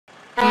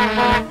The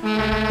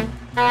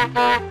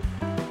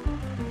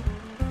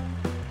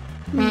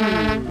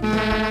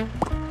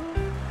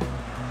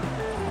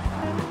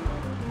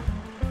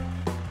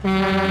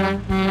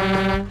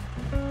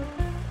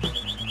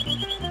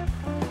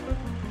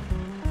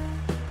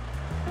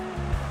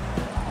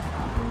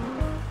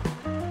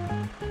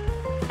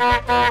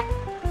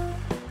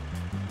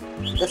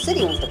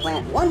city wants to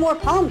plant one more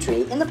palm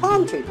tree in the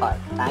palm tree park.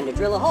 Time to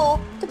drill a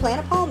hole to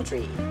plant a palm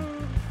tree.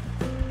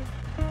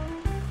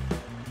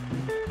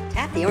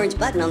 Tap the orange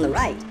button on the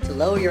right to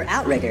lower your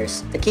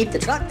outriggers to keep the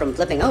truck from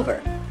flipping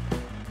over.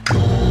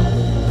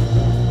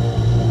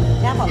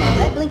 Tap on the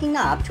red blinking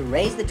knob to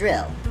raise the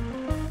drill.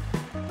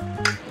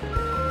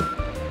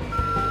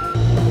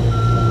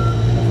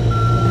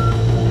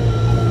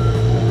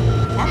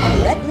 Tap on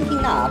the red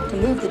blinking knob to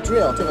move the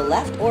drill to the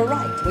left or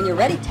right. When you're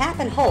ready, tap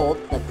and hold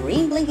the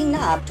green blinking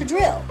knob to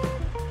drill.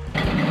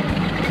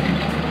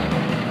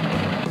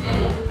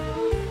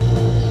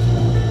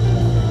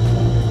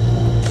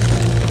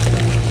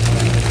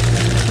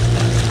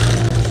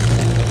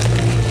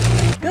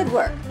 Good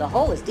work. The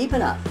hole is deep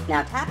enough.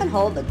 Now tap and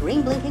hold the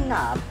green blinking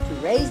knob to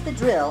raise the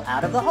drill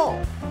out of the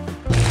hole.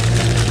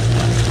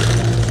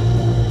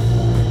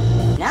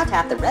 Now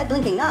tap the red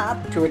blinking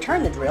knob to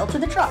return the drill to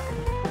the truck.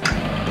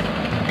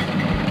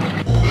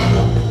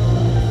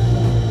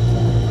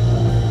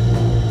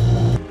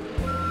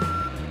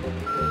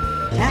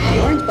 Tap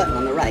the orange button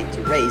on the right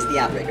to raise the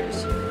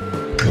outriggers.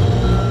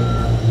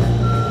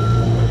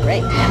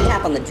 Great. Now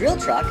tap on the drill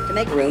truck to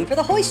make room for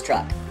the hoist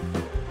truck.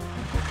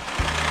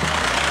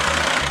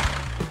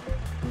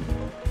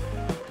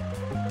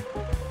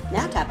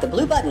 Now tap the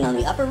blue button on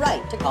the upper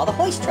right to call the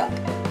hoist truck.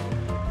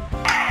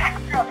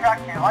 Drill truck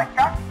to hoist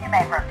truck, you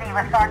may proceed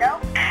with cargo.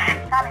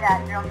 Copy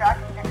that, drill truck.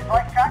 This is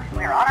hoist truck.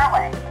 We are on our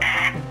way.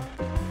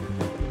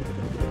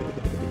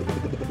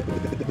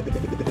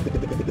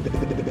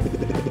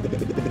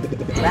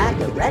 Drag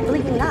the red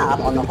blinking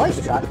knob on the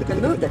hoist truck to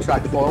move the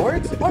truck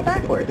forwards or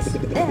backwards.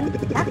 Then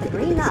tap the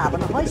green knob on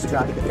the hoist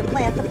truck to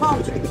plant the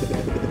palm tree.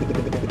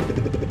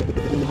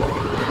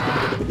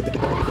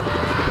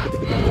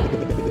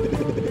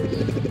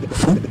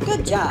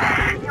 Good job.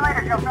 See you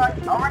later, drill truck.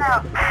 Over and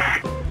out.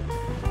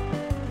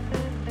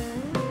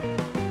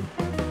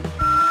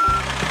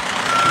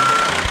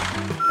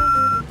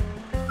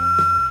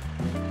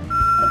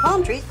 The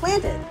palm tree's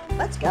planted.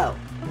 Let's go.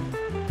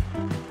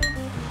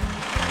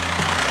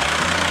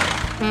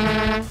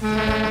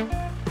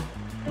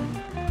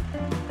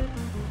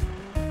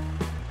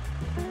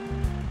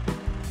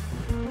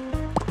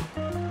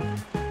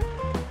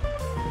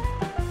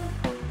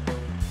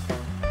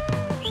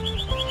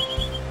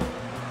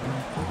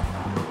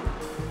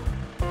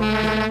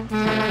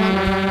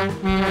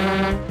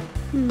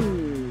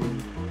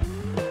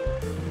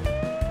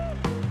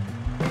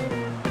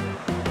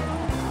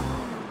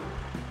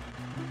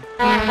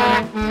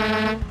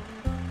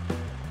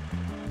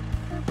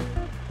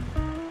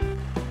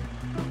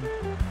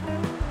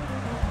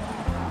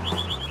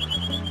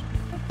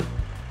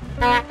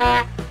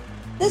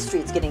 This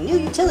street's getting new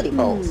utility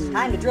poles.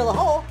 Time to drill a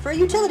hole for a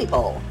utility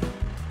pole.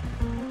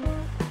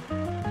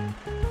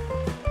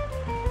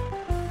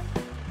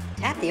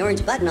 Tap the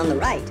orange button on the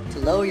right to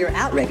lower your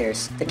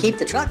outriggers to keep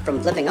the truck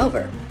from flipping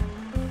over.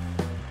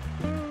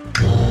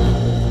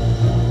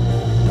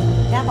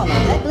 Tap on the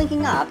red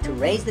blinking knob to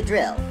raise the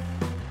drill.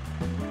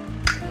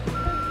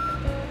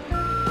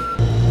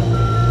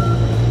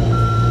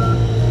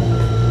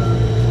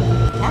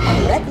 Tap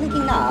on the red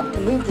blinking knob to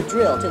move the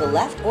drill to the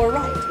left or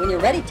right. When you're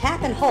ready,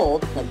 tap and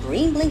hold the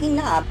green blinking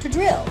knob to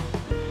drill.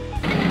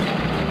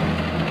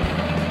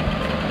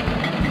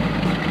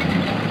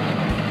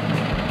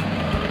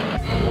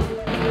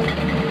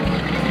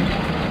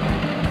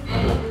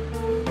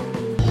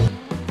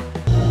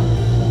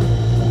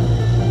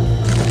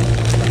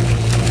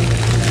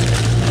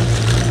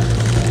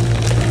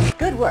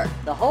 Good work.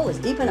 The hole is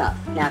deep enough.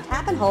 Now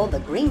tap and hold the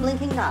green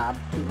blinking knob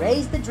to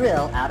raise the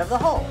drill out of the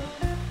hole.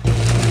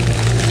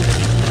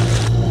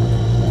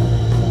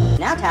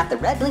 Now tap the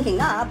red blinking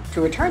knob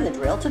to return the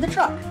drill to the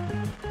truck.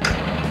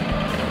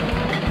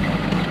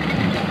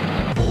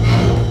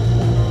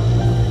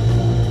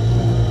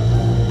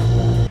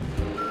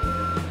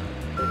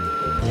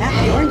 Tap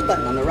the orange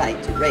button on the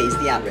right to raise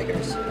the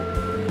outriggers.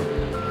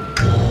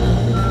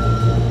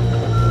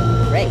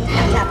 Great.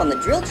 Now tap on the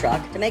drill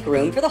truck to make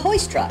room for the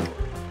hoist truck.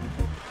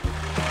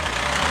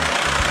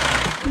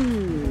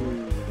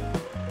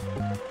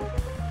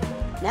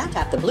 Now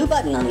tap the blue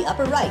button on the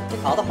upper right to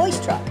call the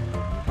hoist truck.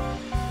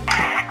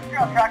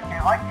 Drill truck to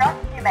hoist truck,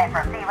 you may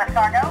proceed with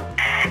cargo.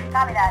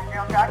 Copy that,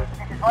 drill truck.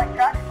 This is hoist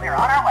truck. We are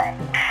on our way.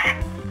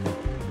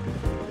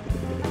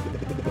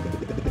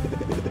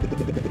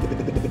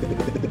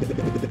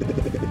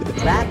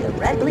 Drag the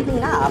red blinking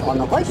knob on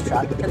the hoist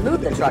truck to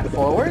move the truck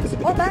forwards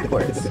or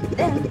backwards.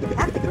 Then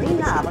tap the green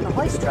knob on the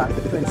hoist truck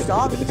to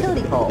install the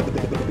utility pole.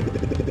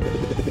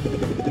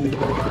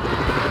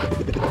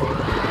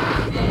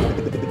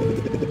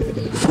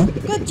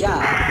 Good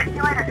job. See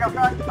you later, drill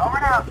truck. Over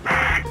and out.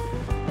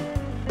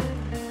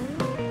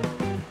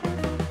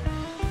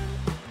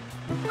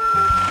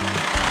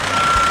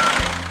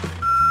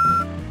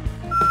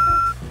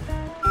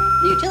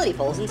 utility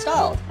poles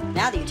installed.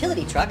 Now the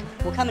utility truck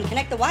will come and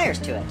connect the wires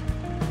to it.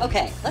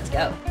 Okay, let's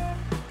go.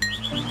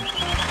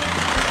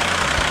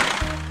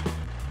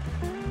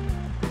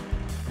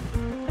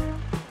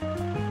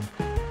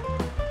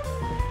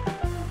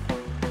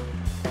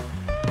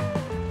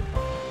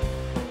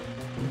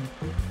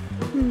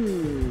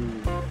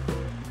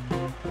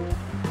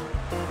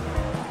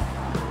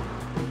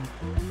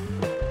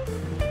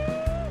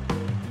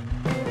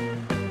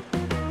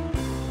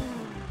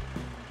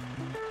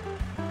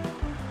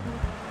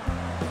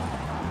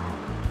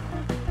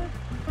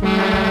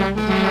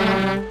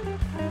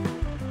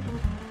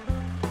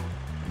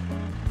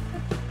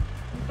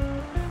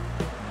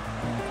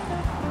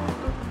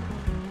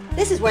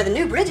 This is where the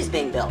new bridge is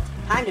being built.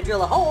 Time to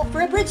drill a hole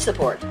for a bridge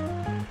support.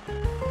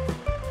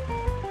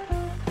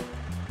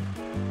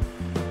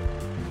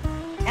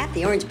 Tap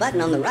the orange button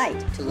on the right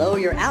to lower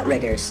your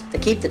outriggers to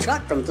keep the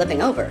truck from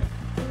flipping over.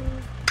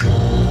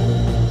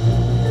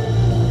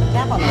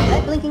 Tap on the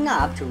red blinking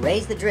knob to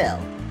raise the drill.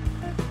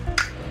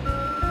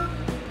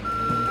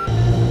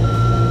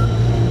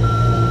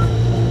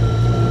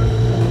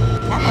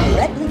 Tap on the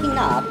red blinking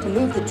knob to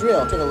move the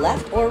drill to the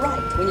left or right.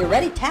 When you're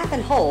ready, tap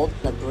and hold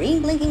the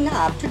green blinking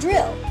knob to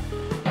drill.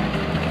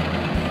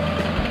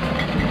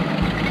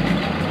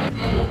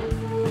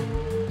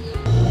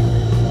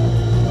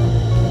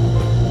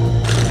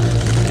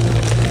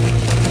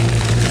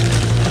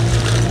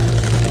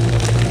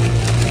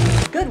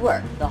 Good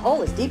work. The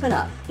hole is deep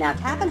enough. Now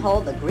tap and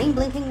hold the green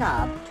blinking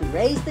knob to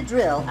raise the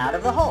drill out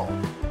of the hole.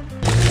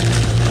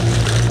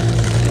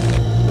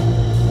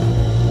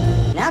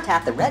 Now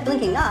tap the red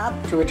blinking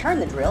knob to return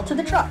the drill to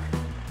the truck.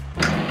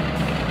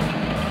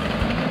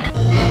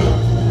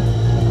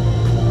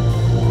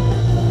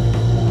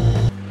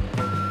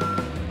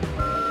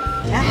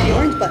 Tap the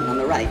orange button on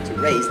the right to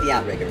raise the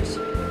outriggers.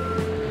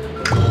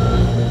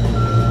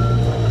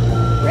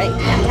 Great.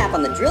 Now tap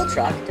on the drill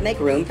truck to make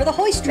room for the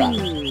hoist truck.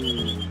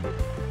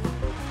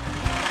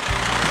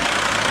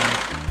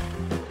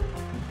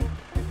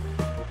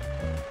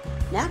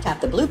 Now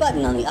tap the blue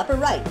button on the upper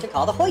right to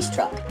call the hoist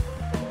truck.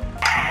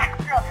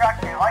 Drill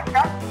truck to Hoist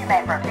Truck, you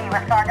may proceed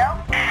with cargo.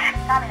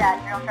 Copy that,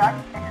 drill truck.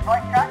 This is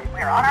Hoist Truck. We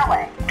are on our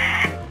way.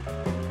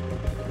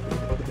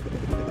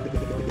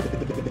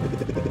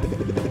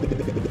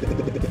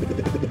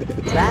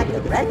 Drag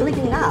the red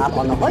blinking knob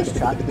on the hoist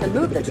truck to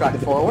move the truck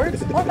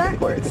forwards or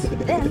backwards.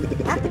 Then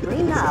tap the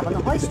green knob on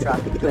the hoist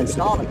truck to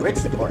install the bridge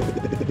support.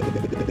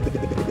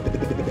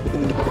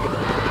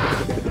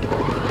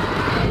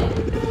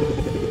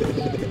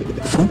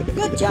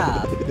 Good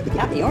job!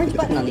 Tap the orange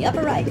button on the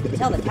upper right to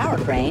tell the tower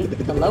crane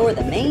to lower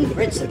the main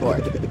bridge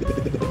support.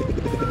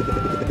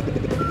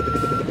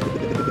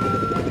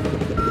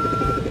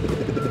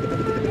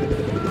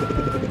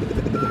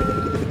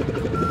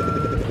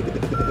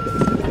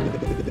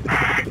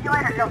 See you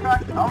later, drill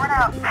truck. Over and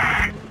out.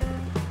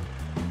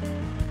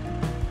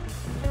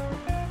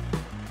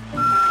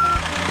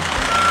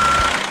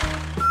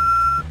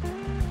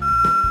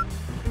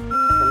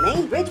 The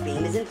main bridge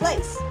beam is in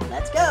place.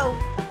 Let's go!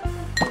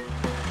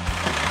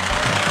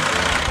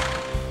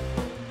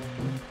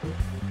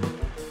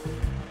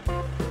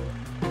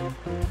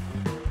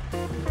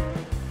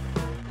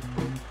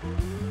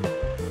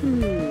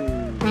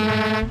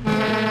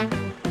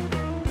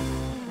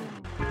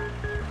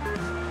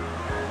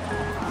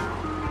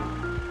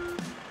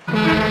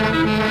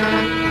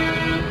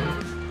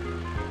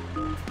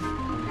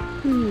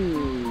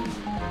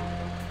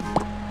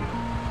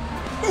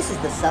 This is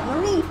the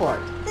submarine port.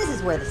 This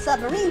is where the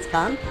submarines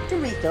come to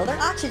refill their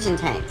oxygen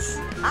tanks.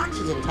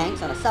 Oxygen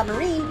tanks on a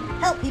submarine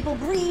help people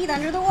breathe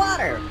under the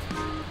water.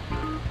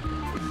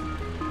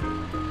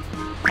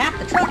 Tap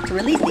the truck to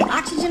release the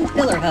oxygen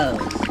filler hose.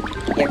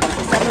 Here comes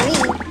the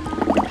submarine.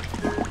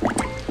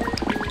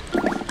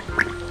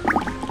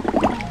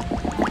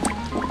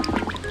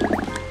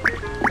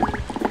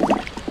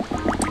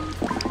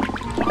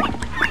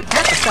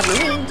 Tap the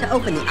submarine to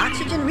open the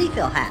oxygen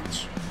refill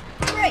hatch.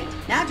 Great!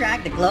 Now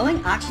drag the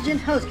glowing oxygen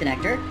hose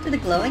connector to the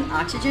glowing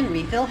oxygen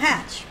refill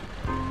hatch.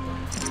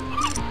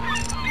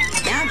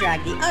 Now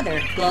drag the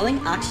other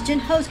glowing oxygen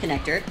hose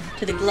connector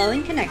to the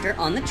glowing connector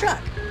on the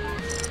truck.